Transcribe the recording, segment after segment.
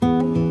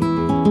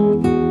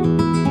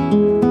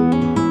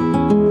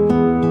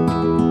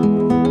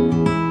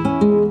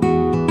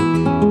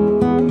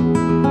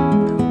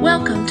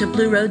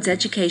Blue Roads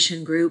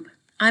Education Group.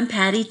 I'm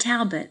Patty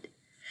Talbot.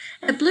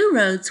 At Blue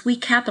Roads, we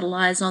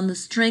capitalize on the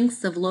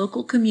strengths of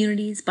local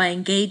communities by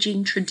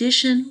engaging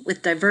tradition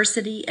with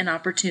diversity and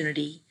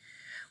opportunity.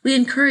 We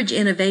encourage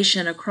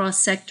innovation across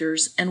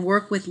sectors and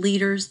work with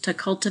leaders to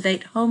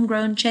cultivate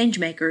homegrown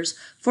changemakers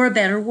for a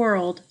better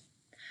world.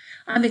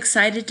 I'm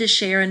excited to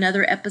share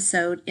another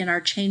episode in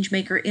our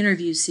Changemaker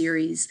interview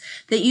series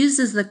that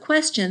uses the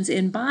questions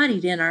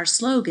embodied in our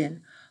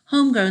slogan,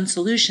 Homegrown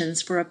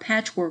Solutions for a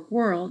Patchwork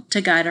World, to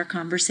guide our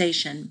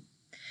conversation.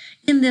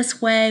 In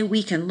this way,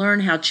 we can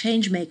learn how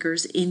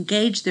changemakers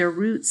engage their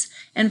roots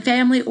and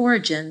family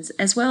origins,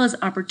 as well as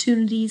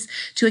opportunities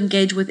to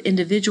engage with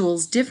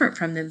individuals different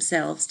from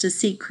themselves to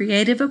seek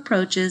creative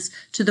approaches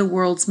to the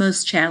world's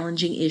most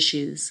challenging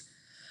issues.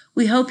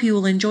 We hope you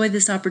will enjoy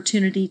this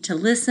opportunity to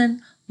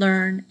listen,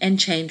 learn, and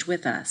change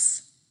with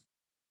us.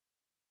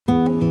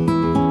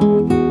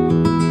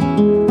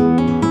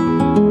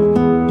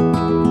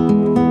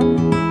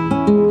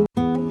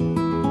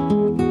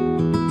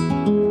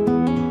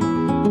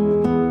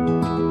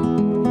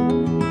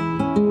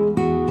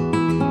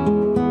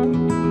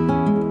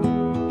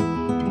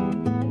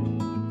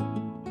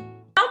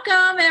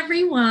 Welcome,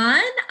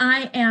 everyone.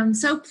 I am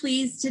so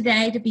pleased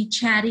today to be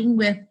chatting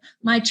with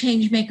my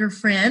changemaker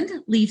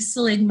friend, Leif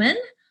Seligman.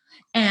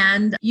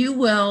 And you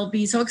will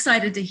be so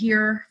excited to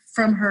hear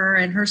from her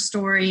and her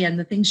story and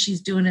the things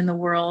she's doing in the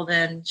world.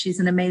 And she's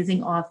an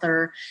amazing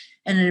author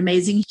and an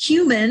amazing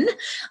human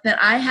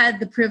that I had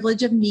the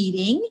privilege of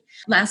meeting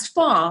last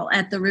fall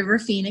at the River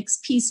Phoenix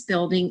Peace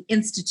Building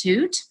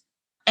Institute.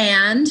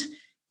 And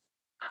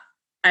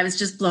I was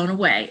just blown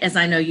away, as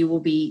I know you will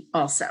be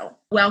also.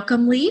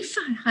 Welcome, Leif.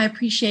 I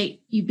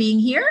appreciate you being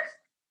here.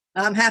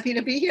 I'm happy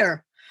to be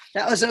here.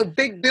 That was a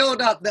big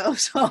build-up, though,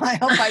 so I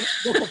hope I...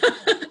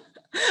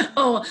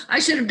 Oh, I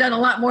should have done a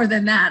lot more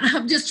than that.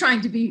 I'm just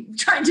trying to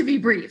be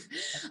brief.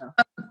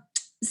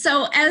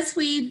 So as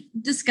we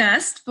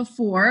discussed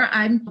before,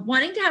 I'm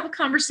wanting to have a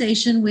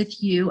conversation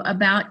with you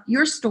about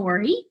your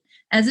story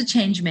as a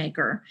change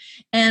maker.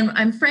 And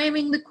I'm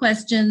framing the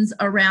questions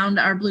around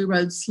our Blue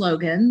Road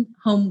slogan,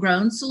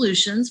 Homegrown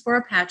Solutions for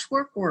a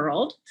Patchwork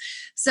World.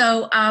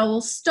 So I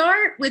will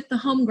start with the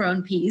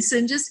homegrown piece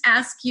and just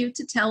ask you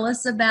to tell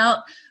us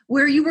about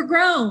where you were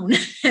grown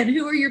and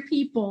who are your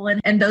people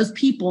and those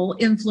people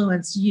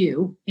influence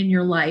you in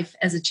your life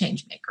as a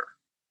change maker.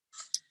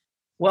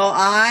 Well,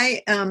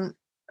 I am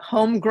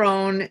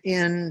homegrown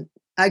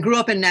I grew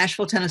up in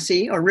Nashville,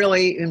 Tennessee, or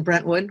really in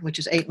Brentwood, which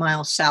is 8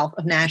 miles south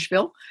of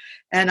Nashville.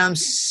 And I'm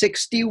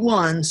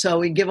 61, so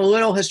we give a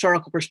little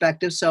historical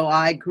perspective. So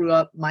I grew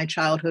up, my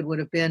childhood would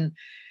have been,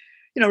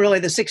 really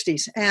the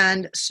 60s.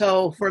 And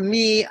so for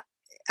me,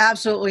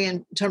 absolutely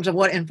in terms of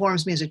what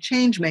informs me as a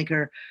change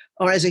maker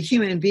or as a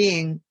human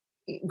being,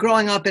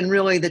 growing up in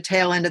really the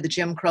tail end of the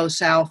Jim Crow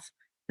South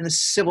in the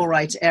civil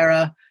rights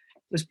era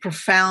was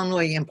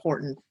profoundly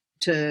important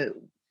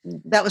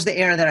that was the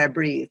air that I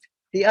breathed.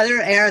 The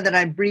other air that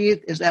I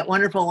breathed is that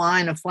wonderful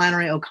line of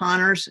Flannery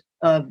O'Connor's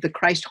of the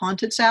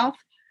Christ-haunted South.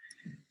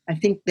 I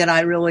think that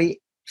I really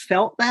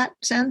felt that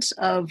sense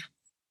of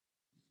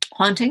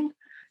haunting.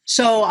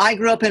 So I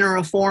grew up in a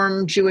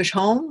Reform Jewish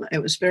home. It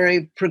was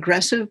very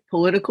progressive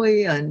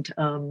politically and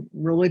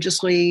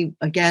religiously.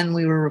 Again,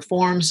 we were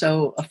Reformed,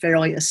 so a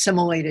fairly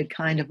assimilated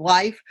kind of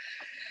life.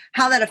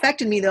 How that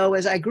affected me, though,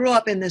 is I grew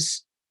up in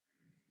this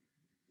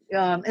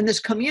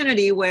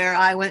community where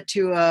I went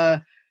to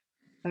a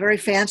very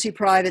fancy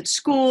private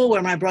school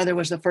where my brother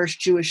was the first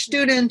Jewish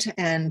student,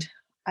 and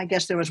I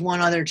guess there was one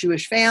other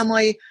Jewish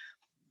family.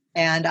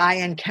 And I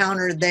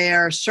encountered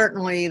there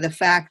certainly the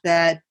fact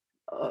that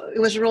it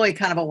was really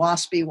kind of a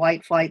waspy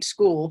white flight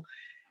school.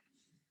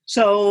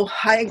 So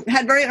I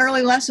had very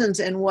early lessons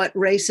in what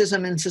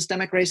racism and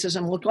systemic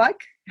racism looked like,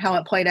 how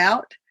it played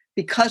out.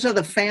 Because of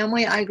the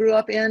family I grew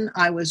up in,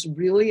 I was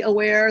really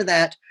aware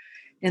that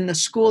in the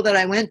school that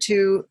I went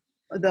to,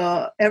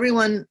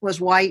 everyone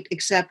was white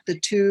except the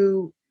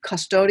 2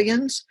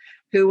 custodians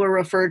who were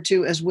referred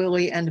to as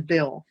Willie and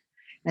Bill.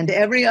 And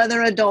every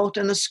other adult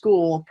in the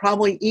school,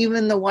 probably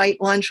even the white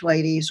lunch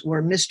ladies,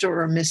 were Mr.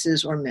 or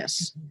Mrs. or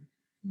Miss.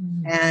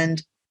 Mm-hmm.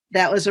 And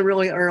that was a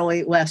really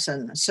early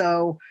lesson.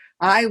 So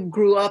I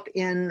grew up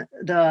in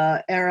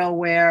the era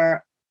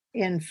where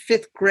in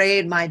 5th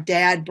grade, my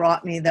dad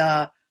brought me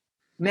the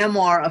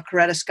memoir of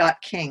Coretta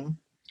Scott King.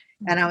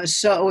 And I was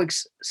so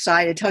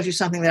excited. It tells you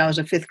something that I was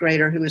a 5th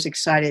grader who was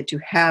excited to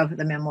have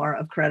the memoir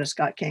of Coretta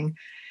Scott King.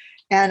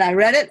 And I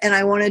read it, and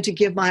I wanted to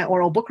give my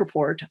oral book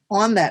report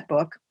on that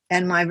book.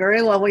 And my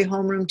very lovely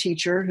homeroom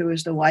teacher, who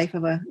is the wife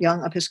of a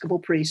young Episcopal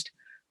priest,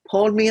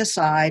 pulled me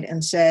aside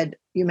and said,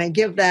 "You may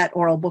give that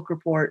oral book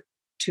report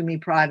to me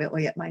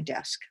privately at my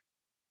desk."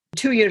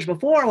 2 years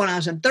before, when I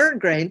was in 3rd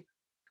grade,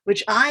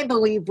 which I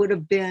believe would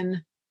have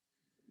been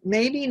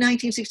maybe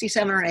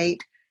 1967 or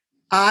 8,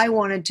 I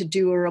wanted to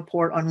do a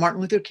report on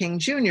Martin Luther King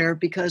Jr.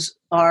 because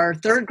our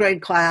 3rd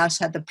grade class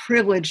had the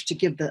privilege to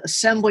give the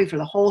assembly for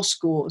the whole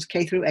school. It was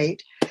K through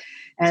 8.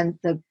 And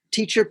the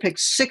teacher picked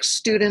 6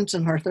 students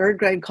in her 3rd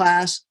grade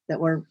class that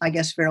were, I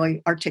guess,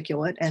 fairly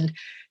articulate. And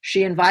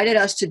she invited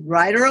us to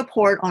write a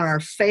report on our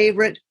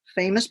favorite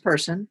famous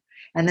person.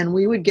 And then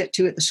we would get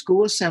to, at the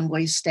school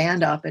assembly,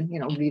 stand up and,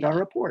 read our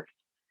report.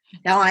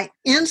 Now, I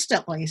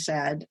instantly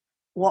said,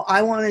 well,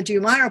 I want to do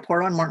my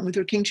report on Martin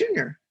Luther King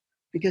Jr.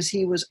 because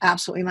he was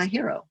absolutely my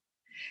hero.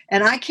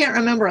 And I can't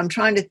remember. I'm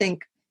trying to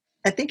think.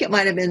 I think it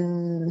might have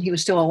been, he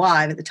was still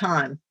alive at the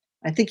time.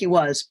 I think he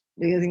was.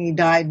 I think he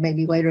died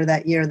maybe later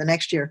that year, the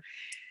next year.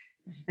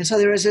 And so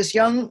there was this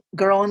young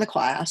girl in the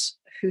class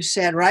who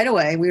said right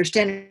away, we were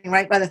standing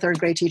right by the 3rd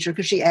grade teacher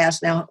because she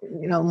asked, now,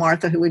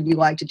 Martha, who would you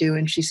like to do?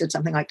 And she said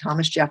something like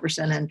Thomas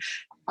Jefferson. And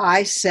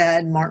I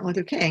said Martin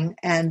Luther King.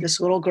 And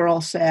this little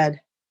girl said,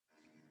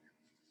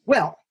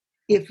 well,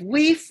 if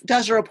Leaf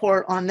does a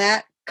report on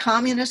that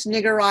communist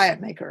nigger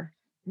riot maker,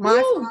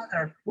 my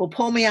father will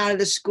pull me out of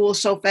this school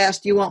so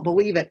fast you won't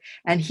believe it.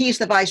 And he's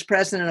the vice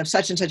president of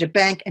such and such a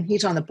bank, and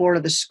he's on the board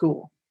of the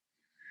school.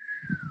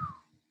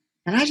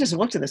 And I just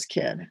looked at this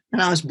kid,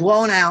 and I was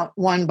blown out,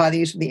 one, by the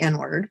use of the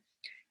N-word,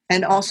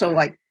 and also,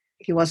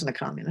 he wasn't a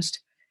communist,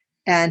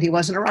 and he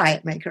wasn't a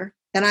riot maker.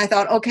 And I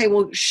thought, okay,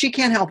 well, she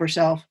can't help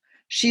herself.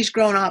 She's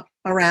grown up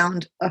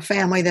around a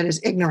family that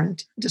is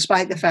ignorant,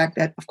 despite the fact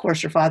that, of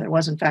course, her father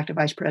was, in fact, a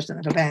vice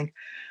president of a bank.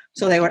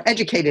 So they were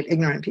educated,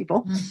 ignorant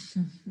people.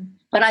 Mm-hmm.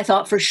 But I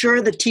thought for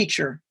sure the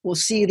teacher will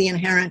see the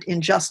inherent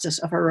injustice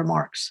of her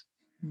remarks.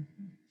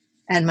 Mm-hmm.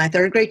 And my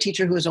 3rd grade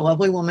teacher, who was a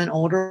lovely woman,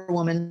 older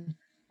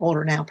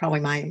now, probably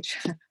my age,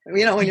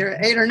 when you're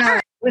 8 or 9,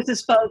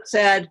 Mrs. Folk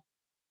said,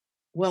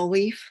 well,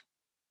 Leaf,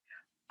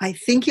 I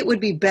think it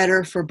would be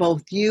better for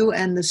both you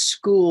and the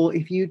school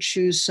if you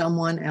choose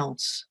someone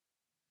else.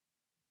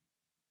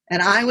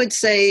 And I would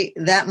say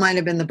that might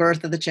have been the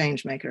birth of the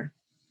change maker.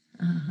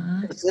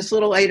 Uh-huh. This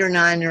little 8 or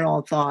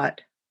 9-year-old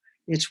thought,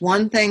 it's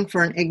one thing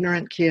for an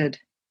ignorant kid,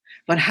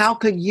 but how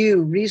could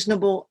you,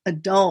 reasonable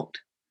adult,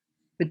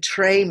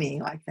 betray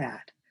me like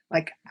that?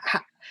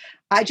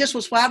 I just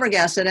was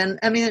flabbergasted. And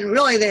I mean,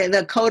 really,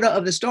 the coda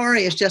of the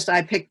story is just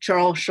I picked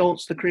Charles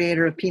Schulz, the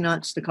creator of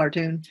Peanuts, the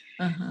cartoon.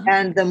 Uh-huh.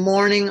 And the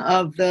morning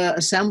of the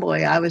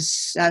assembly, I was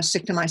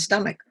sick to my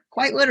stomach,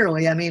 quite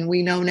literally. I mean,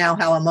 we know now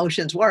how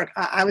emotions work.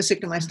 I was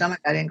sick to my stomach.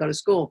 I didn't go to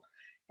school.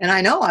 And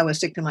I know I was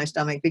sick to my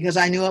stomach because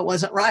I knew it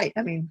wasn't right.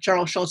 I mean,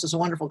 Charles Schulz is a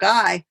wonderful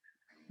guy,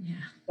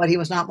 but he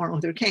was not Martin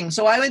Luther King.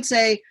 So I would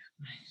say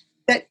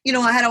that,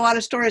 I had a lot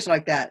of stories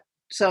like that.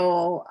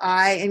 So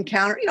I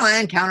encountered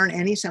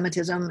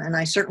anti-Semitism, and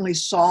I certainly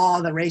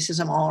saw the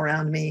racism all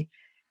around me.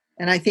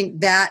 And I think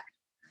that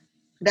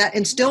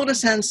instilled a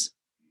sense,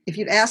 if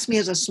you'd asked me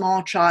as a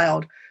small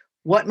child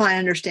what my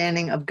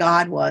understanding of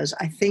God was,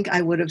 I think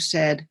I would have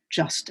said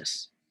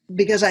justice.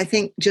 Because I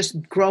think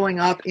just growing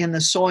up in the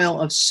soil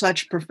of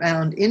such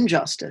profound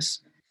injustice,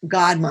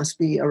 God must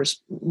be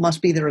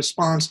the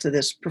response to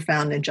this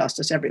profound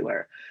injustice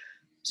everywhere.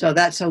 So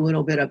that's a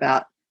little bit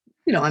about,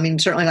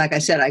 certainly, like I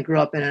said, I grew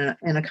up in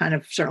a kind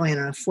of, certainly in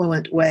an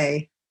affluent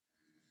way.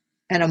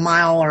 And a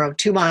mile or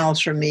 2 miles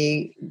from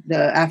me,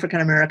 the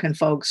African-American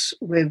folks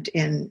lived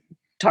in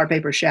tar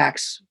paper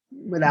shacks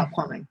without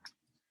plumbing.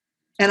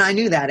 And I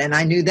knew that, and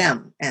I knew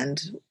them. And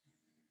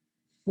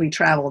we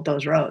traveled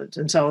those roads.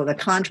 And so the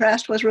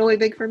contrast was really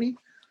big for me.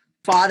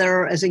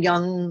 Father, as a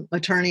young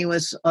attorney,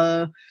 was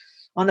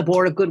on the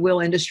board of Goodwill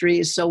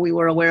Industries, so we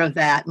were aware of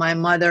that. My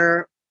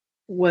mother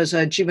was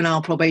a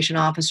juvenile probation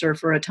officer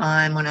for a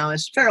time when I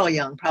was fairly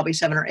young, probably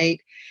 7 or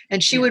 8.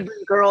 And she would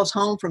bring girls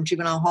home from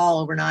juvenile hall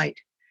overnight.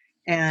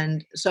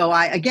 And so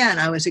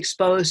I was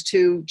exposed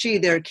to,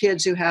 there are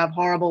kids who have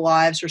horrible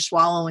lives or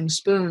swallowing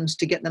spoons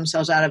to get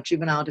themselves out of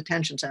juvenile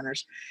detention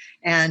centers.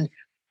 And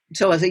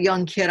so as a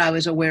young kid, I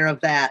was aware of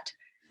that.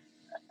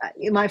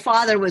 My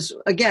father was,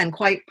 again,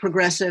 quite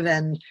progressive.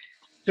 And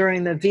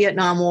during the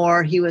Vietnam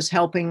War, he was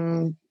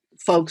helping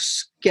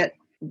folks get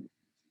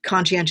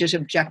conscientious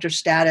objector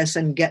status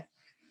and get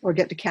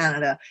to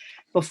Canada.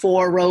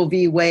 Before Roe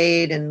v.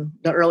 Wade in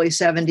the early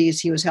 70s,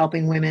 he was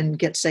helping women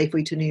get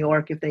safely to New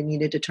York if they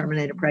needed to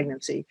terminate a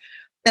pregnancy.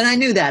 And I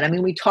knew that. I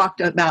mean, we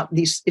talked about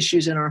these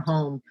issues in our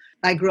home.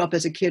 I grew up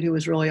as a kid who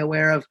was really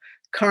aware of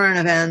current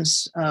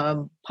events,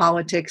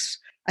 politics.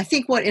 I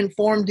think what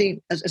informed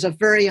me as a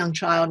very young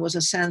child was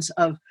a sense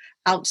of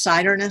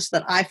outsiderness,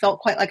 that I felt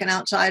quite like an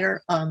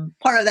outsider.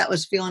 Part of that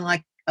was feeling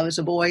like I was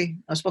a boy.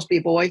 I was supposed to be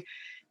a boy,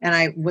 and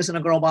I was in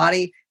a girl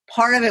body.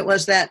 Part of it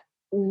was that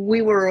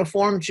we were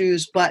Reformed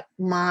Jews, but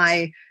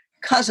my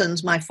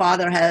cousins, my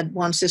father had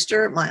one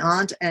sister, my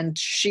aunt, and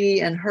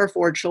she and her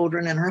 4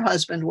 children and her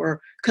husband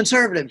were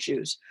conservative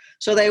Jews.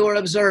 So they were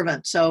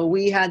observant. So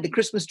we had the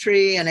Christmas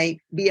tree and ate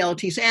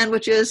BLT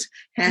sandwiches.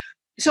 And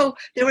so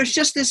there was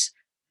just this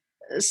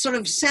sort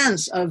of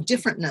sense of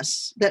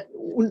differentness that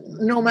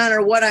no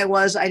matter what I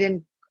was, I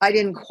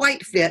didn't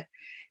quite fit.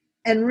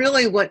 And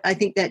really what I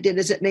think that did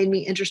is it made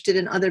me interested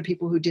in other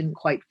people who didn't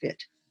quite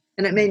fit.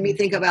 And it made me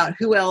think about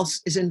who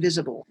else is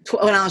invisible.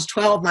 When I was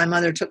 12, my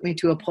mother took me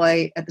to a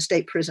play at the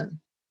state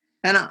prison.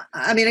 And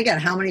I mean, again,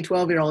 how many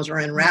 12-year-olds are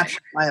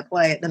enraptured by a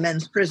play at the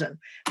men's prison?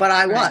 But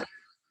I was.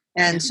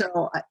 And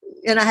so,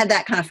 and I had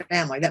that kind of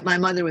family that my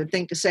mother would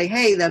think to say,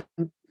 hey,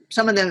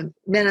 some of the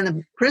men in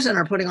the prison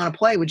are putting on a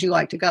play. Would you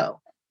like to go?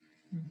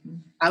 Mm-hmm.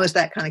 I was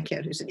that kind of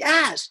kid who said,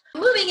 yes.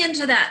 Moving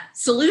into that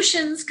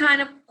solutions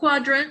kind of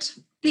quadrant,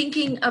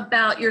 thinking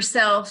about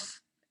yourself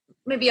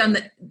maybe on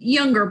the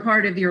younger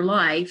part of your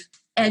life,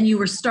 and you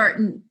were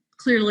starting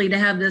clearly to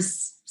have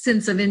this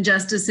sense of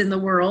injustice in the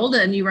world,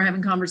 and you were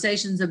having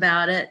conversations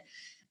about it.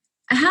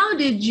 How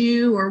did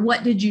you, or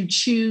what did you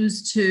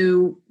choose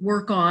to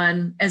work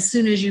on as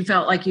soon as you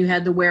felt like you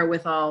had the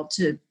wherewithal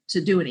to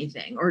do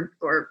anything,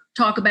 or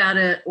talk about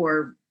it,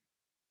 or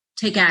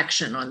take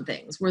action on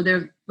things? Were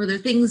there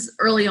things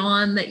early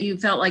on that you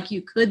felt like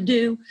you could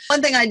do?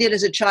 One thing I did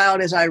as a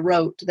child is I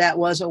wrote. That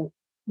was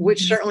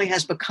which certainly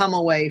has become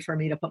a way for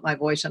me to put my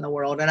voice in the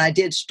world. And I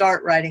did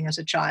start writing as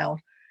a child.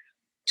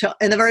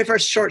 And the very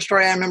first short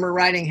story I remember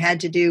writing had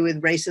to do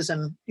with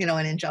racism,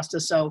 and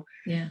injustice. So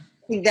yeah,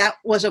 I think that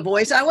was a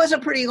voice. I was a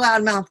pretty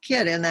loudmouth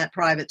kid in that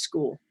private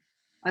school.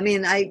 I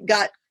mean, I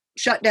got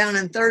shut down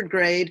in 3rd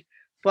grade,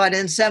 but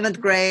in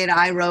 7th grade,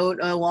 I wrote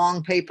a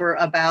long paper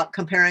about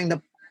comparing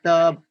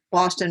the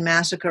Boston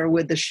Massacre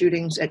with the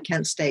shootings at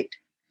Kent State.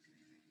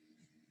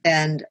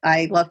 And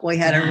I luckily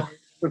had a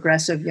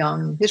progressive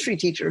young history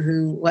teacher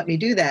who let me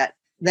do that.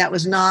 That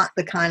was not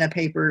the kind of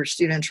paper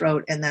students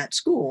wrote in that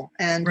school.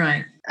 And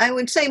I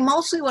would say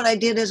mostly what I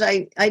did is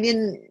I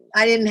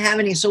didn't have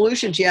any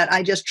solutions yet.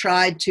 I just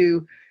tried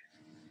to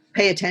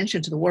pay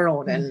attention to the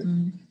world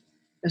and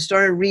I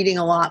started reading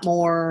a lot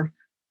more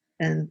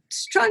and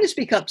trying to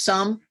speak up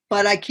some.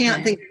 But I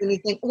can't think of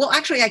anything. Well,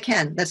 actually, I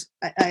can.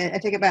 I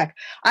take it back.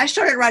 I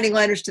started writing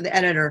letters to the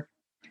editor,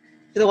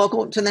 to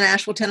the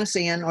Nashville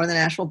Tennessean or the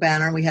Nashville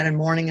Banner. We had a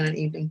morning and an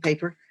evening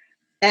paper,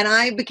 and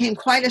I became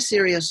quite a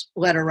serious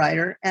letter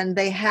writer. And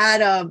they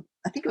had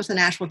I think it was the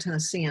Nashville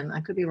Tennessean. I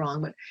could be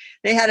wrong, but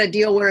they had a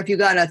deal where if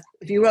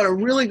you wrote a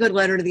really good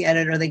letter to the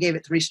editor, they gave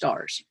it 3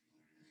 stars.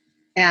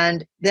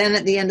 And then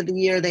at the end of the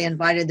year, they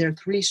invited their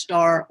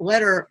 3-star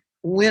letter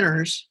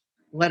winners,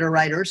 letter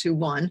writers who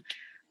won,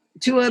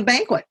 to a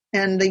banquet.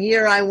 And the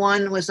year I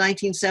won was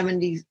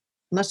 1970,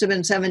 must have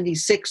been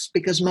 76,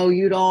 because Mo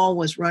Udall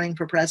was running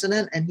for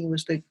president and he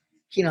was the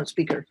keynote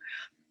speaker.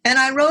 And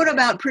I wrote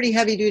about pretty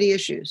heavy duty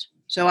issues.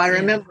 So I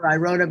remember I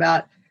wrote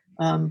about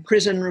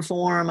prison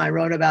reform. I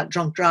wrote about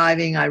drunk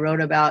driving. I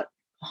wrote about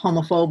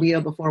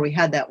homophobia before we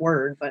had that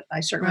word, but I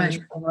certainly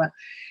wrote about,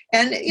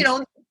 and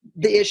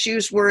the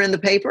issues were in the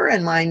paper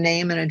and my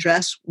name and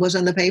address was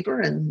in the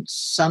paper. And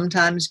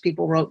sometimes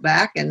people wrote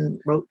back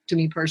and wrote to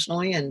me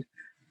personally, and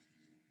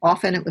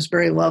often it was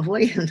very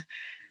lovely, and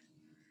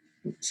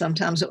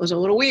sometimes it was a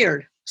little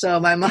weird. So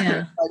my mother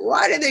was like,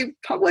 why did they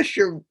publish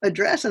your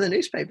address in the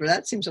newspaper?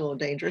 That seems a little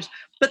dangerous.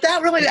 But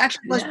that really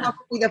actually was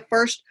probably the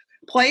first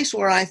place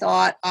where I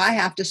thought, I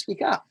have to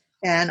speak up.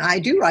 And I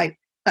do write.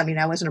 I mean,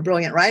 I wasn't a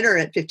brilliant writer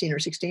at 15 or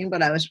 16,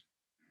 but I was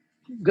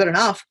good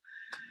enough.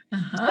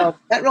 So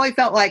that really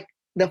felt like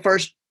the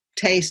first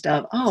taste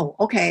of, oh,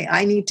 okay,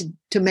 I need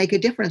to make a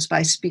difference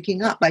by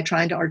speaking up, by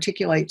trying to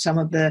articulate some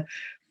of the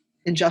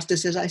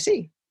injustices I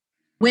see.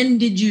 When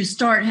did you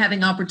start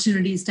having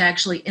opportunities to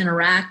actually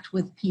interact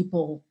with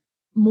people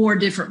more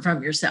different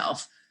from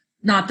yourself?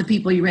 Not the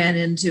people you ran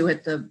into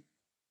at the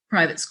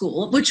private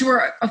school, which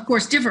were, of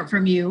course, different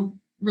from you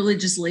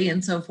religiously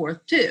and so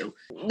forth, too.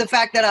 The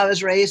fact that I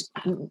was raised,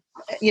 as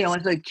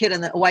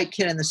a white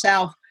kid in the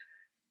South,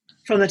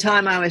 from the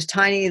time I was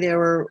tiny, there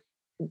were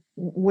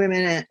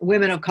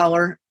women of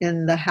color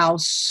in the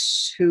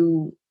house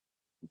who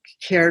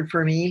cared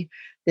for me.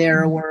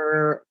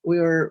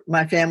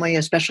 My family,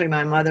 especially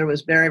my mother,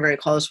 was very, very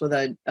close with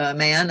a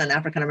man, an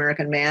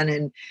African-American man,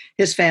 and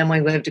his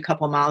family lived a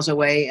couple of miles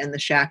away in the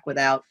shack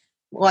without,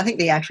 I think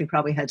they actually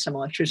probably had some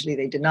electricity.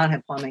 They did not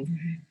have plumbing.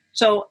 Mm-hmm.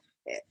 So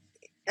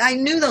I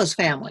knew those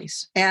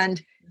families.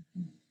 And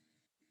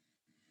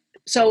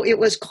so it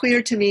was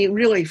clear to me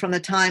really from the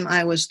time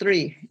I was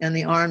 3 in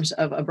the arms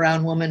of a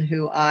brown woman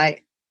who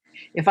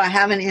if I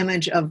have an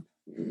image of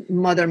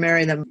Mother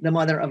Mary, the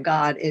Mother of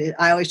God,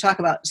 I always talk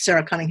about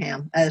Sarah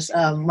Cunningham as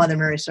Mother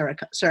Mary,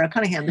 Sarah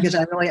Cunningham, because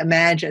I really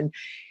imagine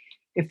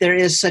if there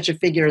is such a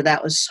figure,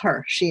 that was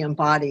her. She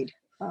embodied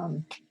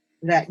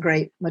that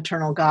great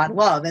maternal God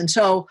love. And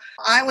so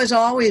I was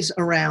always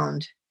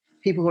around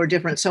people who were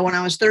different. So when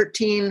I was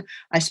 13,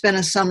 I spent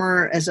a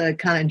summer as a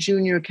kind of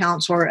junior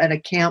counselor at a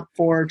camp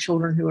for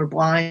children who were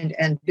blind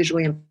and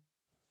visually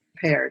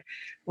impaired.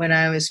 When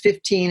I was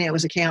 15, it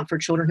was a camp for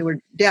children who were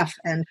deaf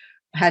and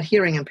had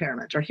hearing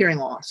impairment or hearing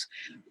loss.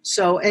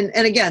 So, and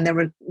again, there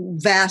were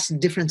vast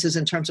differences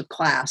in terms of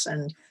class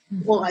and,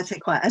 I say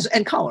class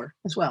and color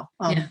as well.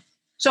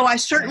 So I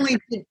certainly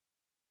did.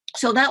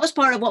 So that was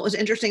part of what was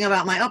interesting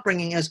about my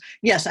upbringing is,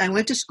 yes, I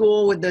went to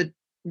school with the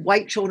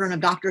white children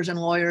of doctors and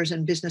lawyers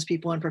and business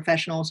people and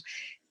professionals.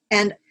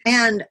 And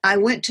I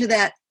went to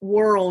that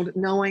world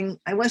knowing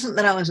I wasn't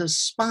that I was a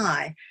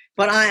spy,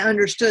 but I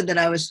understood that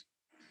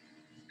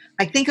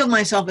I think of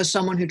myself as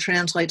someone who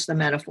translates the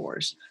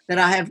metaphors, that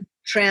I have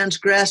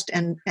transgressed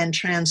and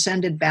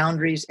transcended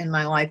boundaries in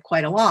my life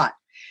quite a lot.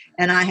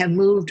 And I have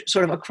moved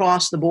sort of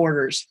across the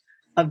borders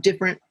of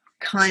different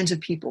kinds of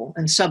people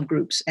and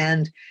subgroups.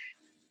 And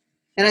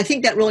I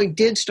think that really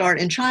did start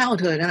in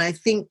childhood. And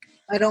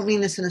I don't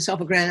mean this in a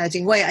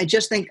self-aggrandizing way. I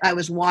just think I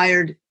was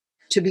wired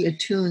to be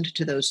attuned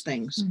to those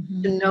things,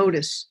 to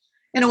notice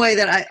in a way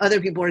that other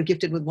people are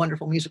gifted with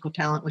wonderful musical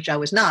talent, which I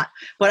was not.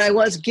 But I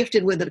was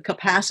gifted with the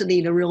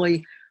capacity to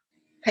really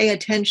pay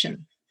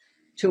attention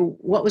to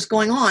what was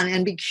going on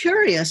and be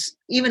curious,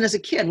 even as a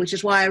kid, which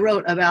is why I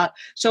wrote about,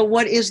 so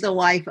what is the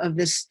life of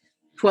this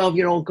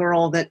 12-year-old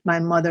girl that my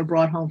mother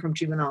brought home from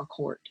juvenile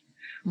court?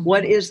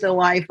 What is the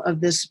life of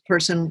this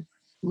person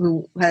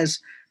who has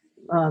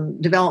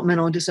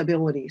developmental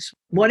disabilities?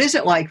 What is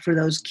it like for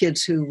those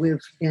kids who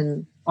live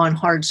on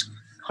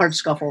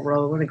Hardscuffle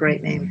Road? What a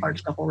great name,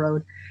 Hardscuffle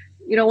Road.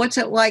 What's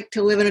it like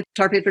to live in a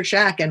tar paper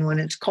shack, and when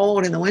it's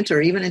cold in the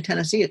winter, even in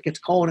Tennessee, it gets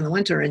cold in the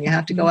winter and you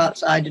have to go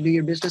outside to do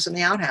your business in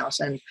the outhouse.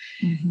 And,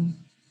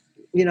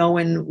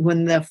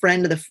 when the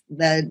friend of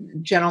the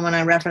gentleman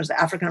I referenced,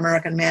 the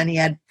African-American man, he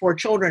had 4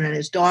 children and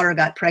his daughter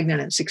got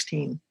pregnant at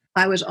 16.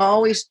 I was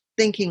always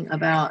thinking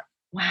about,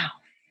 wow,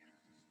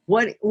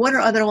 what are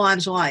other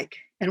lives like?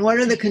 And what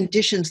are the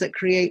conditions that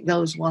create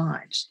those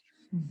lives?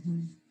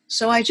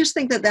 So I just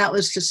think that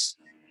was just,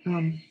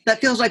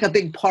 that feels like a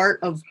big part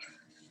of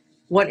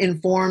what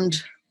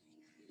informed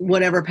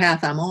whatever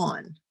path I'm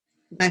on.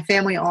 My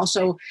family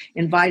also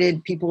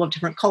invited people of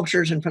different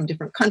cultures and from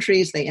different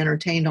countries. They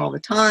entertained all the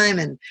time.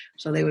 And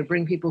so they would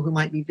bring people who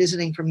might be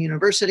visiting from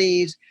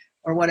universities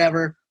or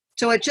whatever.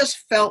 So it just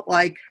felt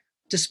like,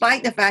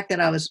 despite the fact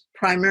that I was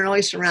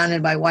primarily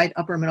surrounded by white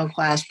upper middle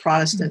class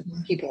Protestant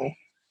people,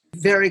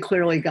 very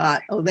clearly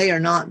got, they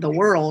are not the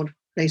world.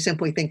 They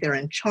simply think they're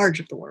in charge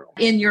of the world.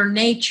 In your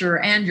nature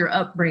and your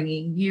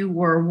upbringing, you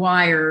were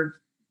wired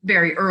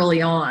very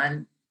early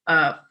on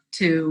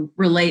to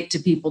relate to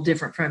people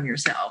different from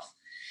yourself.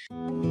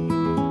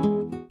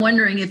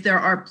 Wondering if there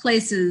are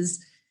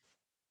places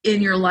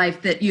in your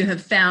life that you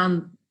have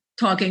found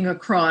talking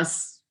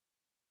across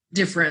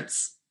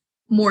difference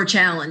more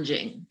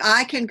challenging.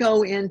 I can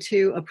go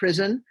into a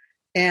prison,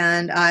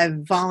 and I've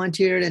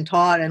volunteered and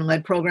taught and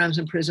led programs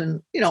in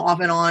prison, off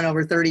and on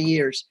over 30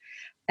 years.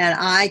 And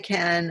I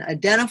can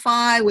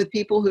identify with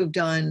people who've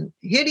done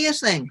hideous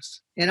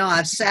things.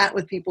 I've sat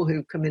with people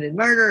who've committed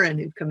murder and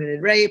who've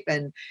committed rape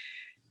and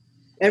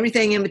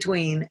everything in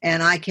between.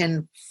 And I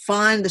can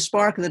find the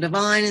spark of the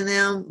divine in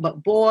them.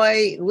 But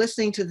boy,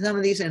 listening to some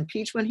of these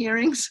impeachment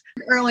hearings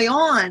early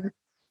on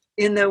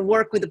in the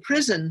work with the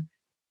prison,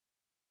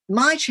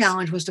 my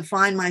challenge was to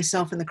find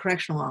myself in the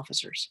correctional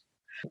officers.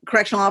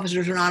 Correctional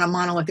officers are not a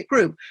monolithic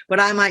group, but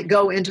I might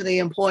go into the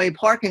employee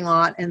parking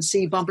lot and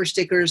see bumper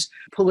stickers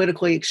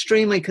politically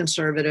extremely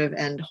conservative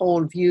and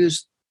hold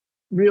views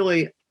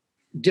really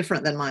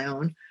different than my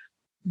own.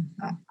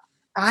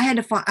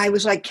 I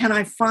was like, can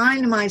I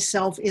find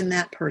myself in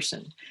that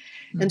person?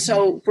 And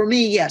so for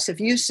me, yes,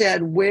 if you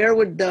said, where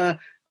would the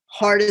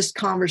hardest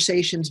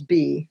conversations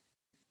be?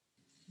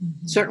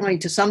 Certainly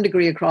to some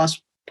degree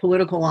across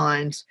political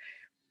lines.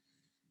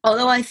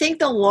 Although I think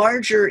the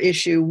larger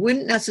issue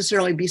wouldn't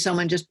necessarily be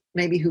someone just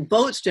maybe who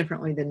votes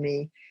differently than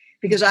me,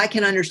 because I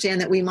can understand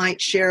that we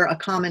might share a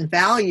common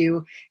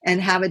value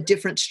and have a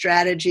different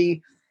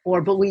strategy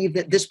or believe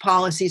that this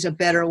policy is a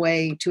better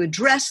way to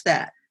address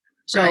that.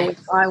 So if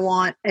I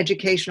want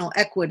educational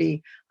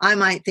equity, I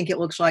might think it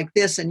looks like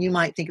this and you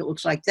might think it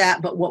looks like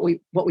that. But what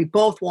we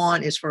both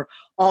want is for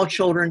all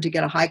children to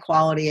get a high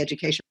quality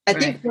education. I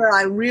think where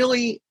I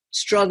really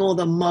struggle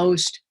the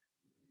most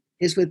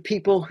is with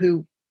people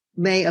who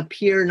may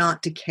appear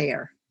not to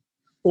care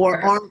or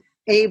aren't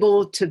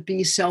able to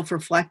be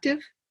self-reflective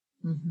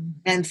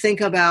and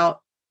think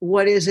about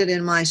what is it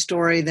in my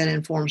story that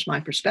informs my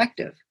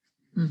perspective.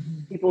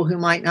 People who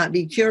might not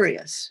be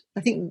curious.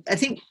 I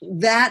think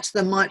that's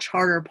the much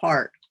harder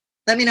part.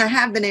 I mean, I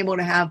have been able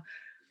to have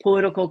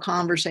political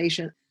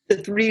conversation. The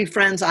 3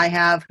 friends I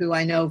have who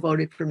I know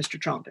voted for Mr.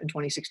 Trump in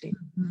 2016.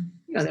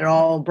 They're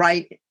all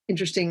bright,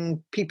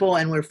 interesting people,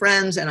 and we're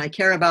friends, and I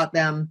care about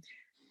them.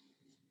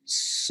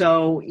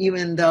 So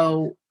even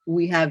though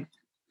we have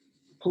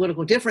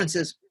political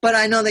differences, but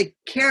I know they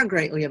care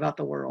greatly about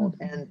the world.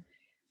 And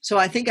so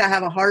I think I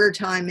have a harder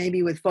time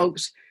maybe with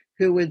folks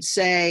who would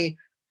say,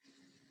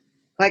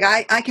 like,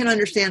 I can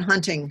understand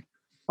hunting,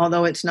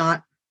 although it's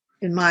not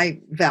in my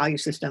value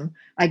system.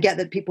 I get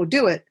that people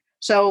do it.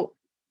 So,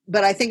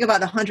 but I think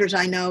about the hunters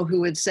I know who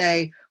would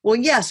say, well,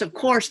 yes, of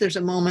course, there's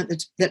a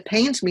moment that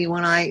pains me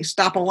when I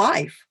stop a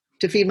life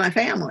to feed my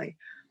family.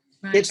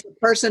 It's the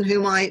person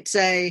who might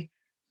say,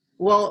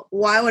 well,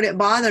 why would it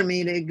bother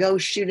me to go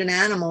shoot an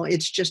animal?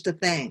 It's just a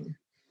thing.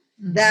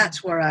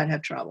 That's where I'd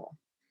have trouble.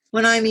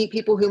 When I meet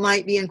people who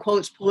might be, in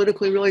quotes,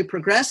 politically really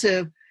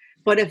progressive,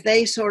 but if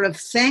they sort of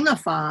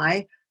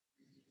thingify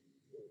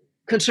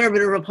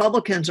conservative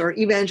Republicans or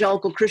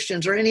evangelical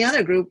Christians or any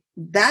other group,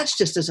 that's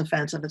just as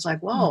offensive. It's like,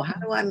 whoa,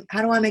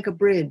 how do I make a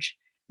bridge?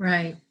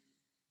 Right.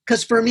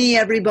 Because for me,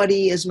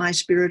 everybody is my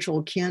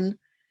spiritual kin.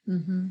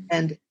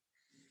 And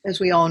as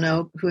we all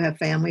know, who have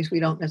families, we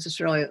don't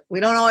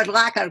always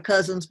like our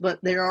cousins, but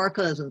they're our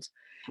cousins.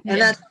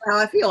 And that's how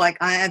I feel like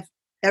I have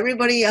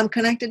everybody, I'm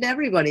connected to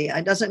everybody.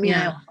 It doesn't mean I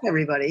Yeah. love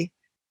everybody.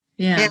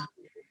 Yeah.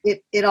 And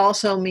it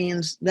also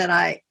means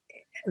that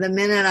the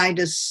minute I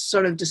just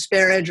sort of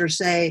disparage or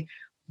say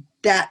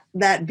that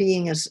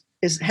being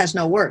has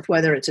no worth,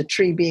 whether it's a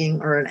tree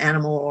being or an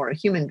animal or a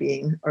human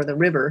being or the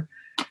river,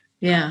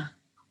 Yeah.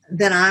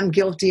 then I'm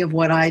guilty of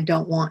what I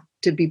don't want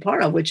to be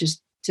part of, which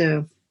is to,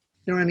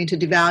 you know what I mean, to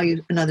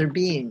devalue another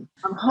being.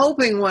 I'm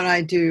hoping what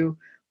I do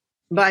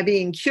by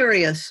being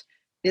curious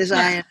is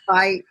I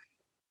invite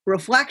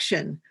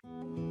reflection.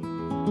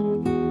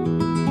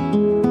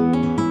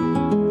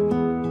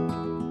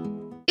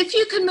 If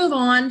you could move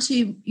on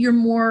to your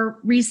more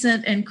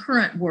recent and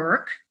current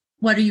work,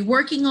 what are you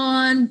working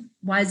on?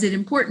 Why is it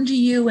important to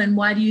you? And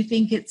why do you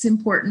think it's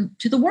important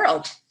to the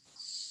world?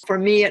 For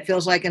me, it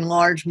feels like in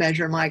large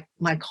measure, my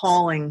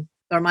calling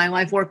or my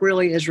life work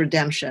really is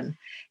redemption.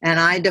 And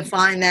I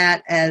define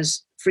that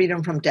as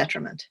freedom from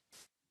detriment.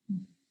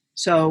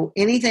 So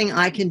anything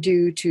I can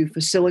do to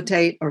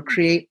facilitate or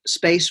create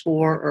space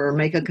for or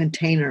make a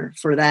container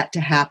for that to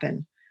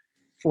happen,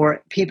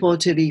 for people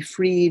to be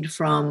freed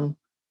from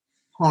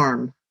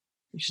harm,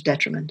 which is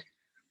detriment,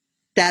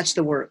 that's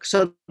the work.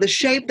 So the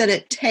shape that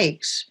it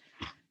takes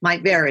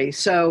might vary.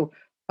 So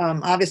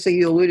obviously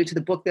you alluded to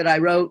the book that I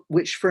wrote,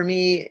 which for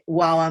me,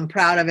 while I'm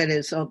proud of it,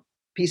 is a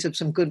piece of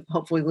some good,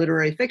 hopefully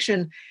literary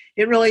fiction.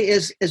 It really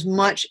is as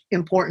much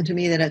important to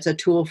me that it's a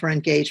tool for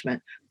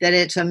engagement, that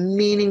it's a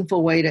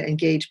meaningful way to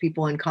engage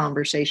people in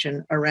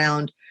conversation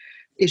around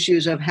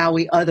issues of how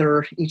we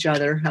other each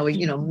other, how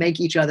we, make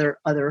each other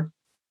other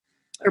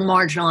or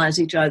marginalize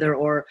each other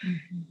or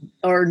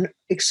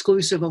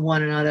exclusive of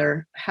one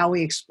another, how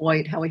we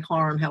exploit, how we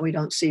harm, how we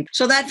don't see.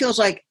 So that feels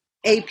like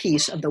a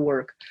piece of the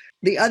work.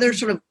 The other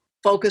sort of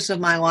focus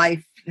of my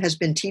life has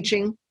been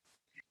teaching.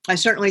 I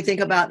certainly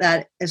think about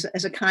that as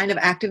a kind of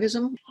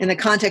activism in the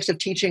context of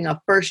teaching a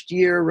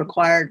first-year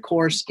required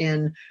course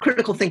in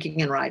critical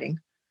thinking and writing,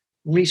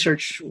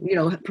 research,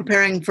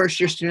 preparing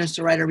first-year students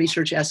to write a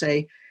research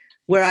essay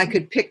where I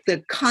could pick the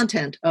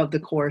content of the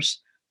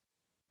course.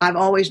 I've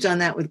always done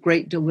that with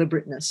great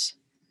deliberateness.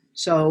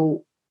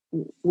 So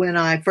when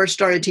I first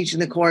started teaching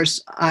the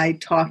course, I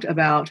talked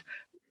about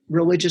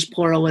religious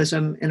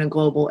pluralism in a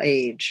global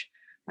age.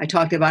 I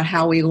talked about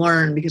how we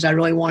learn because I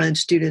really wanted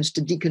students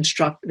to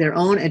deconstruct their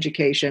own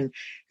education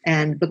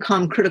and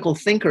become critical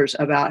thinkers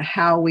about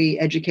how we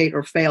educate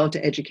or fail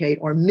to educate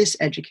or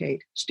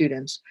miseducate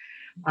students.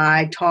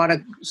 I taught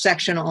a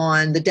section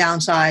on the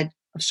downside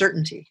of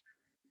certainty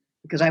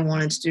because I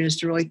wanted students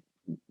to really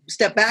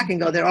step back and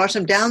go, there are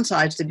some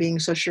downsides to being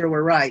so sure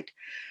we're right.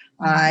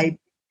 I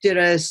did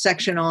a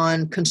section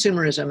on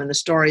consumerism and the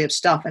story of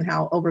stuff and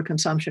how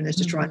overconsumption is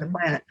destroying the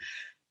planet.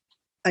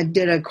 I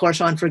did a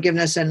course on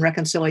forgiveness and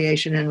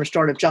reconciliation and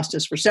restorative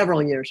justice for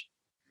several years.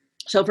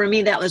 So for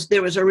me,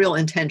 there was a real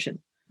intention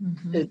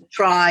to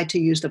try to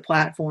use the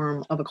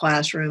platform of a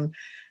classroom,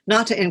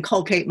 not to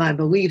inculcate my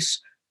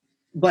beliefs,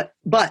 but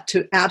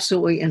to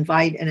absolutely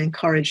invite and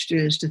encourage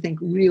students to think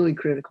really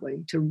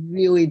critically, to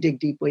really dig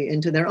deeply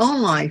into their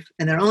own life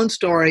and their own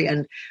story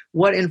and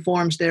what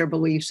informs their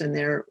beliefs and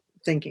their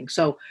thinking.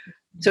 So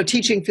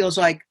teaching feels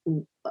like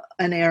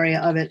an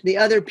area of it. The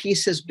other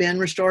piece has been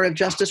restorative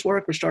justice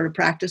work, restorative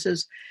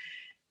practices.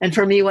 And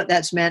for me, what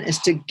that's meant is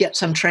to get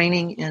some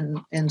training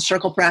in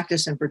circle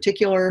practice in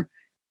particular,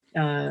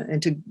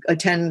 and to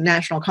attend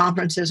national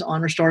conferences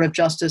on restorative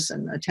justice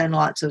and attend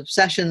lots of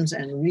sessions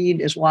and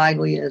read as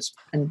widely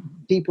and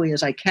deeply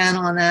as I can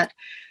on that,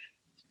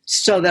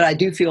 so that I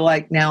do feel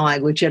like now I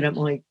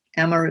legitimately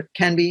am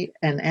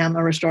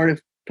a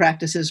restorative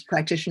practices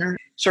practitioner,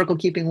 circle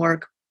keeping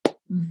work.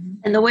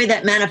 And the way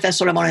that manifests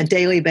sort of on a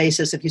daily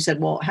basis, if you said,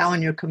 well, how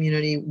in your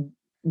community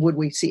would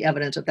we see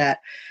evidence of that?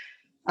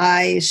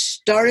 I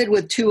started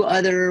with two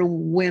other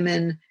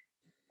women,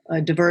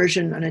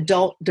 an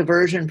adult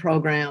diversion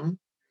program.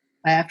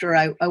 After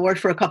I worked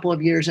for a couple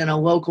of years in a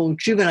local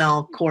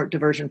juvenile court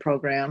diversion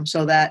program.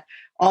 So that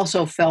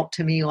also felt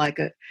to me like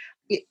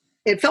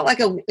it felt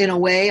like in a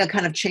way, a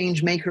kind of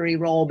change makery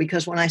role,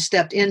 because when I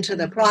stepped into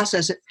the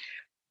process,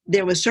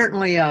 there was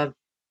certainly a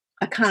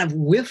kind of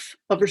whiff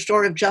of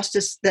restorative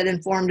justice that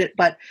informed it,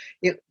 but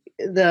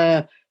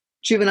the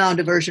juvenile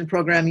diversion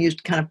program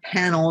used kind of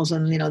panels,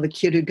 and the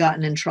kid who'd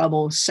gotten in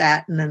trouble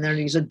sat, and then there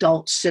these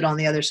adults sit on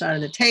the other side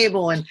of the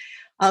table, and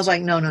I was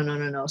like,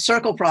 no,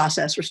 circle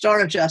process,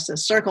 restorative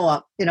justice, circle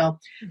up,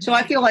 So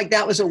I feel like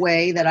that was a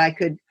way that I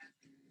could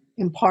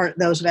impart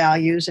those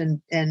values and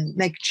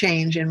make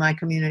change in my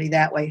community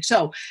that way.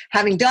 So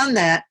having done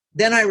that,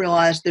 then I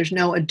realized there's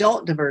no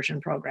adult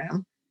diversion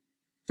program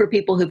for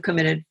people who've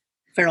committed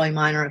fairly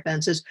minor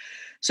offenses.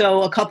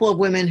 So a couple of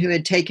women who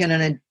had taken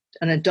an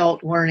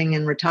adult learning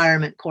and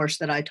retirement course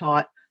that I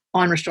taught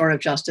on restorative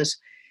justice,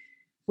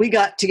 we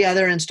got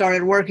together and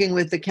started working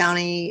with the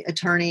county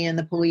attorney and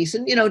the police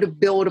and, to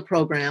build a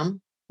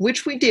program,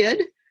 which we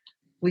did.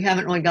 We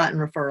haven't really gotten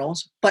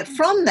referrals, but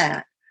from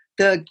that,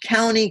 the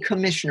county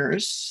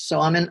commissioners, so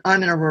I'm in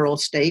a rural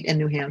state in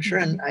New Hampshire,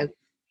 and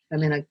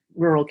I'm in a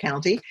rural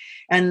county,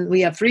 and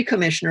we have 3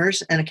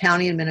 commissioners and a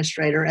county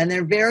administrator, and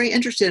they're very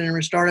interested in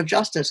restorative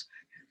justice.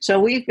 So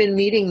we've been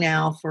meeting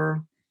now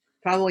for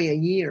probably a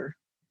year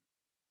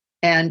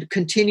and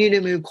continue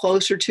to move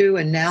closer to,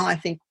 and now I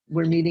think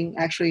we're meeting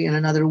actually in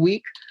another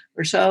week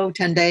or so,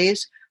 10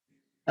 days,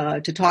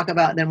 to talk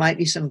about there might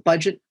be some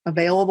budget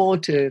available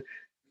to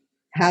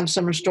have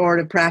some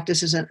restorative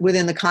practices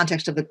within the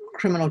context of the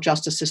criminal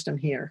justice system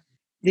here.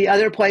 The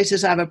other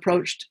places I've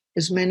approached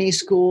as many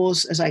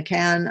schools as I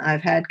can.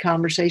 I've had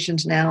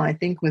conversations now, I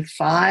think, with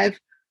 5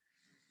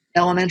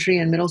 elementary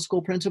and middle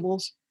school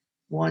principals,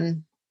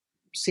 1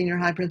 senior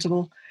high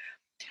principal.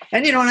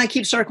 And, and I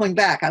keep circling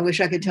back. I wish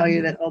I could tell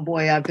you that, oh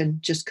boy, I've been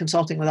just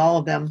consulting with all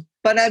of them.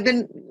 But I've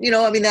been,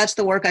 that's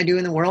the work I do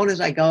in the world, as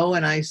I go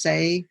and I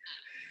say,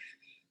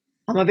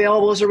 I'm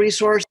available as a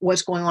resource.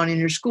 What's going on in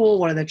your school?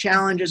 What are the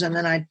challenges? And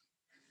then I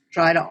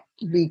try to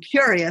be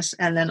curious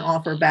and then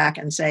offer back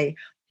and say,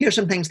 here's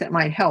some things that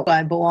might help.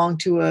 I belong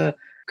to a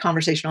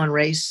conversation on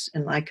race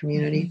in my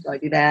community, so I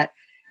do that.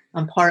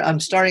 I'm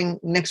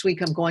starting next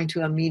week. I'm going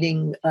to a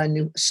meeting, a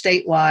new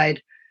statewide.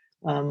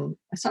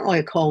 It's not really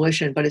a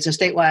coalition, but it's a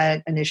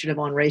statewide initiative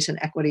on race and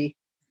equity,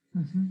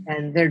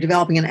 and they're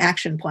developing an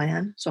action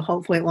plan. So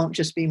hopefully, it won't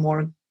just be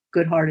more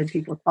good-hearted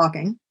people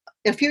talking.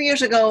 A few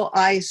years ago,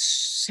 I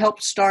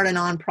helped start a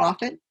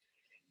nonprofit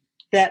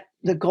that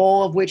the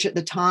goal of which at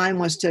the time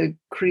was to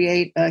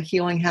create a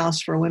healing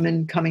house for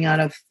women coming out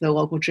of the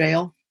local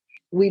jail.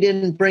 We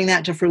didn't bring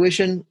that to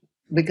fruition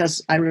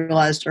because I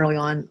realized early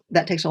on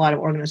that takes a lot of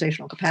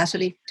organizational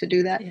capacity to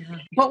do that. Yeah.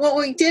 But what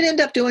we did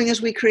end up doing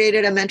is we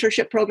created a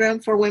mentorship program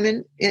for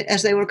women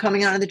as they were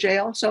coming out of the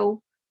jail.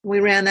 So we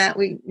ran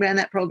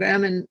that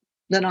program, and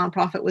the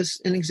nonprofit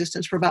was in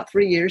existence for about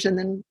 3 years, and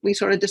then we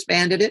sort of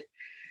disbanded it.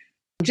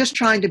 Just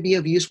trying to be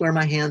of use where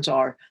my hands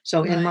are.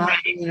 So in my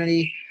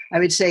community, I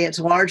would say it's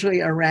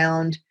largely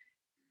around,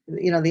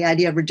 the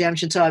idea of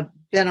redemption. So I've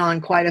been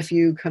on quite a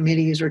few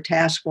committees or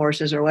task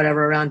forces or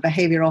whatever around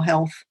behavioral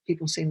health.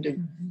 People seem to,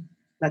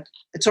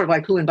 it's sort of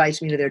like who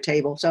invites me to their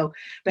table. So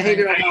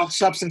behavioral health,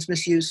 substance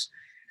misuse,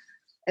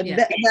 and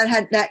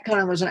that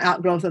kind of was an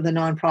outgrowth of the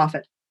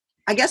nonprofit.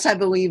 I guess I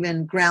believe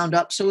in ground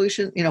up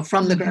solution,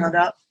 from the ground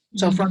up.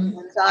 So from the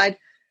inside.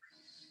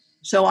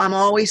 So I'm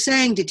always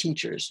saying to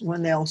teachers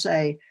when they'll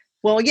say,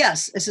 well,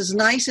 yes, this is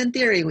nice in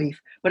theory, Leaf,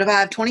 but if I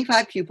have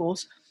 25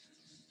 pupils,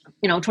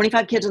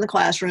 25 kids in the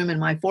classroom in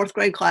my 4th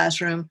grade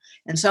classroom,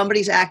 and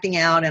somebody's acting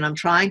out, and I'm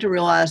trying to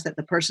realize that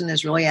the person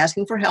is really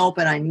asking for help,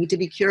 and I need to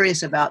be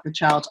curious about the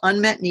child's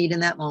unmet need in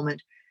that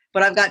moment.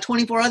 But I've got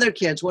 24 other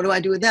kids. What do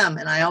I do with them?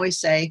 And I always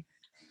say,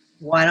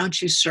 why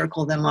don't you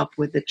circle them up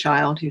with the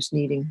child who's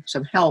needing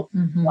some help?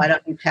 Why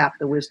don't you tap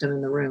the wisdom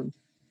in the room?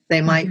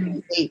 They might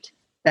be 8.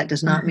 That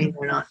does not mean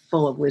they're not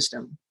full of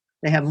wisdom.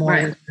 They have more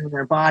wisdom in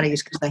their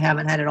bodies because they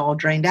haven't had it all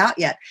drained out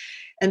yet.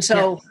 And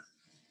so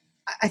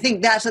I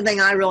think that's the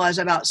thing I realize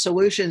about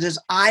solutions is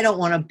I don't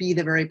want to be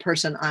the very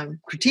person I'm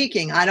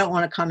critiquing. I don't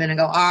want to come in and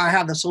go, I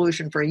have the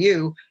solution for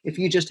you. If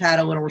you just had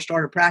a little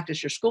restorative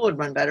practice, your school would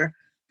run better.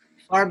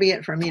 Far be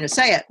it from me to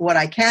say it. What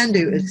I can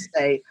do is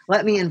say,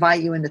 let me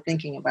invite you into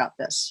thinking about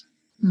this.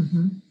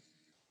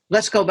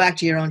 Let's go back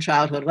to your own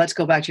childhood. Let's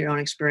go back to your own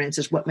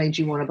experiences. What made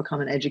you want to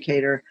become an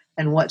educator,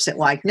 and what's it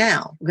like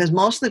now? Because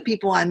most of the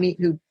people I meet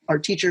who are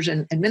teachers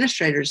and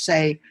administrators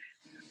say,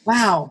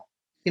 wow,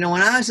 when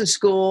I was in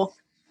school,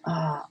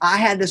 I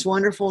had this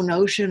wonderful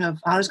notion of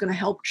I was going to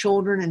help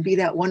children and be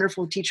that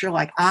wonderful teacher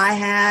like I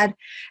had.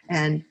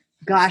 And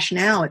gosh,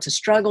 now it's a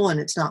struggle and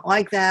it's not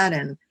like that.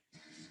 And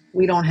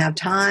we don't have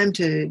time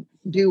to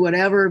do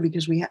whatever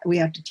because we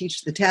have to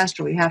teach the test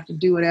or we have to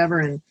do whatever.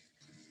 And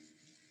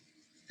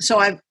so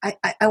I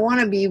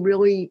want to be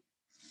really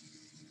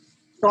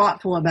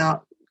thoughtful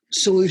about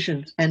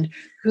solutions and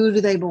who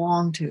do they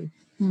belong to.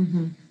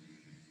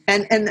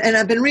 And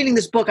I've been reading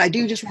this book. I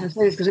do just want to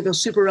say this because it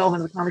goes super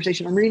relevant to the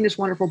conversation. I'm reading this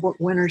wonderful book,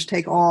 Winners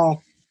Take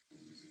All.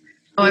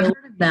 Oh, I've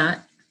heard of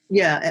that.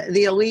 Yeah,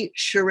 the elite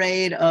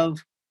charade of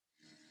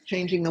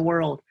changing the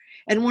world.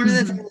 And one of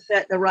the things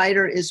that the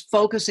writer is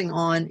focusing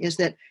on is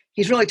that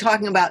he's really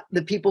talking about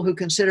the people who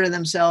consider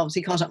themselves,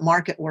 he calls it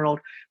market world,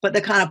 but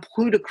the kind of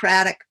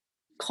plutocratic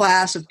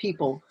class of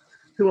people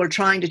who are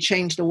trying to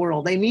change the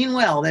world. They mean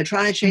well. They're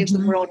trying to change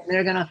the world, and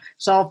they're going to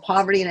solve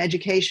poverty and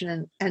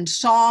education, and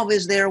solve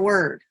is their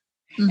word.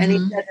 And he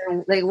said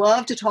they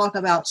love to talk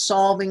about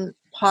solving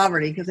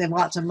poverty because they have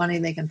lots of money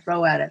they can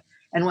throw at it.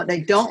 And what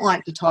they don't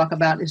like to talk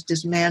about is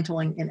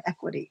dismantling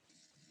inequity.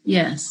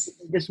 Yes.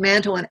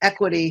 Dismantle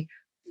inequity,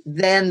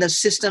 then the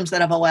systems that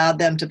have allowed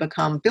them to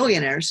become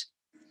billionaires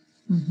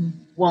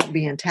won't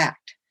be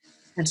intact.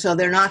 And so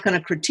they're not going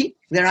to critique.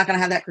 They're not going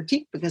to have that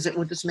critique because it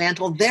would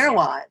dismantle their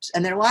lives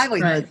and their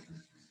livelihood. Right.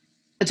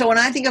 And so when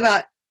I think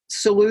about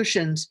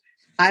solutions,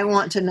 I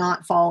want to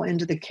not fall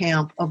into the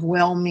camp of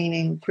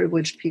well-meaning,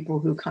 privileged people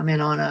who come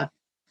in on a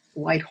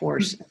white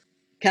horse.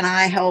 Can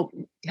I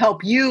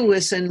help you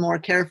listen more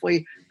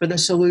carefully for the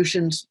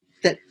solutions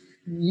that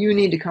you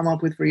need to come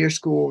up with for your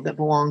school that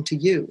belong to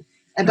you?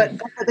 And but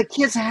the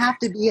kids have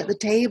to be at the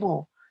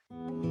table.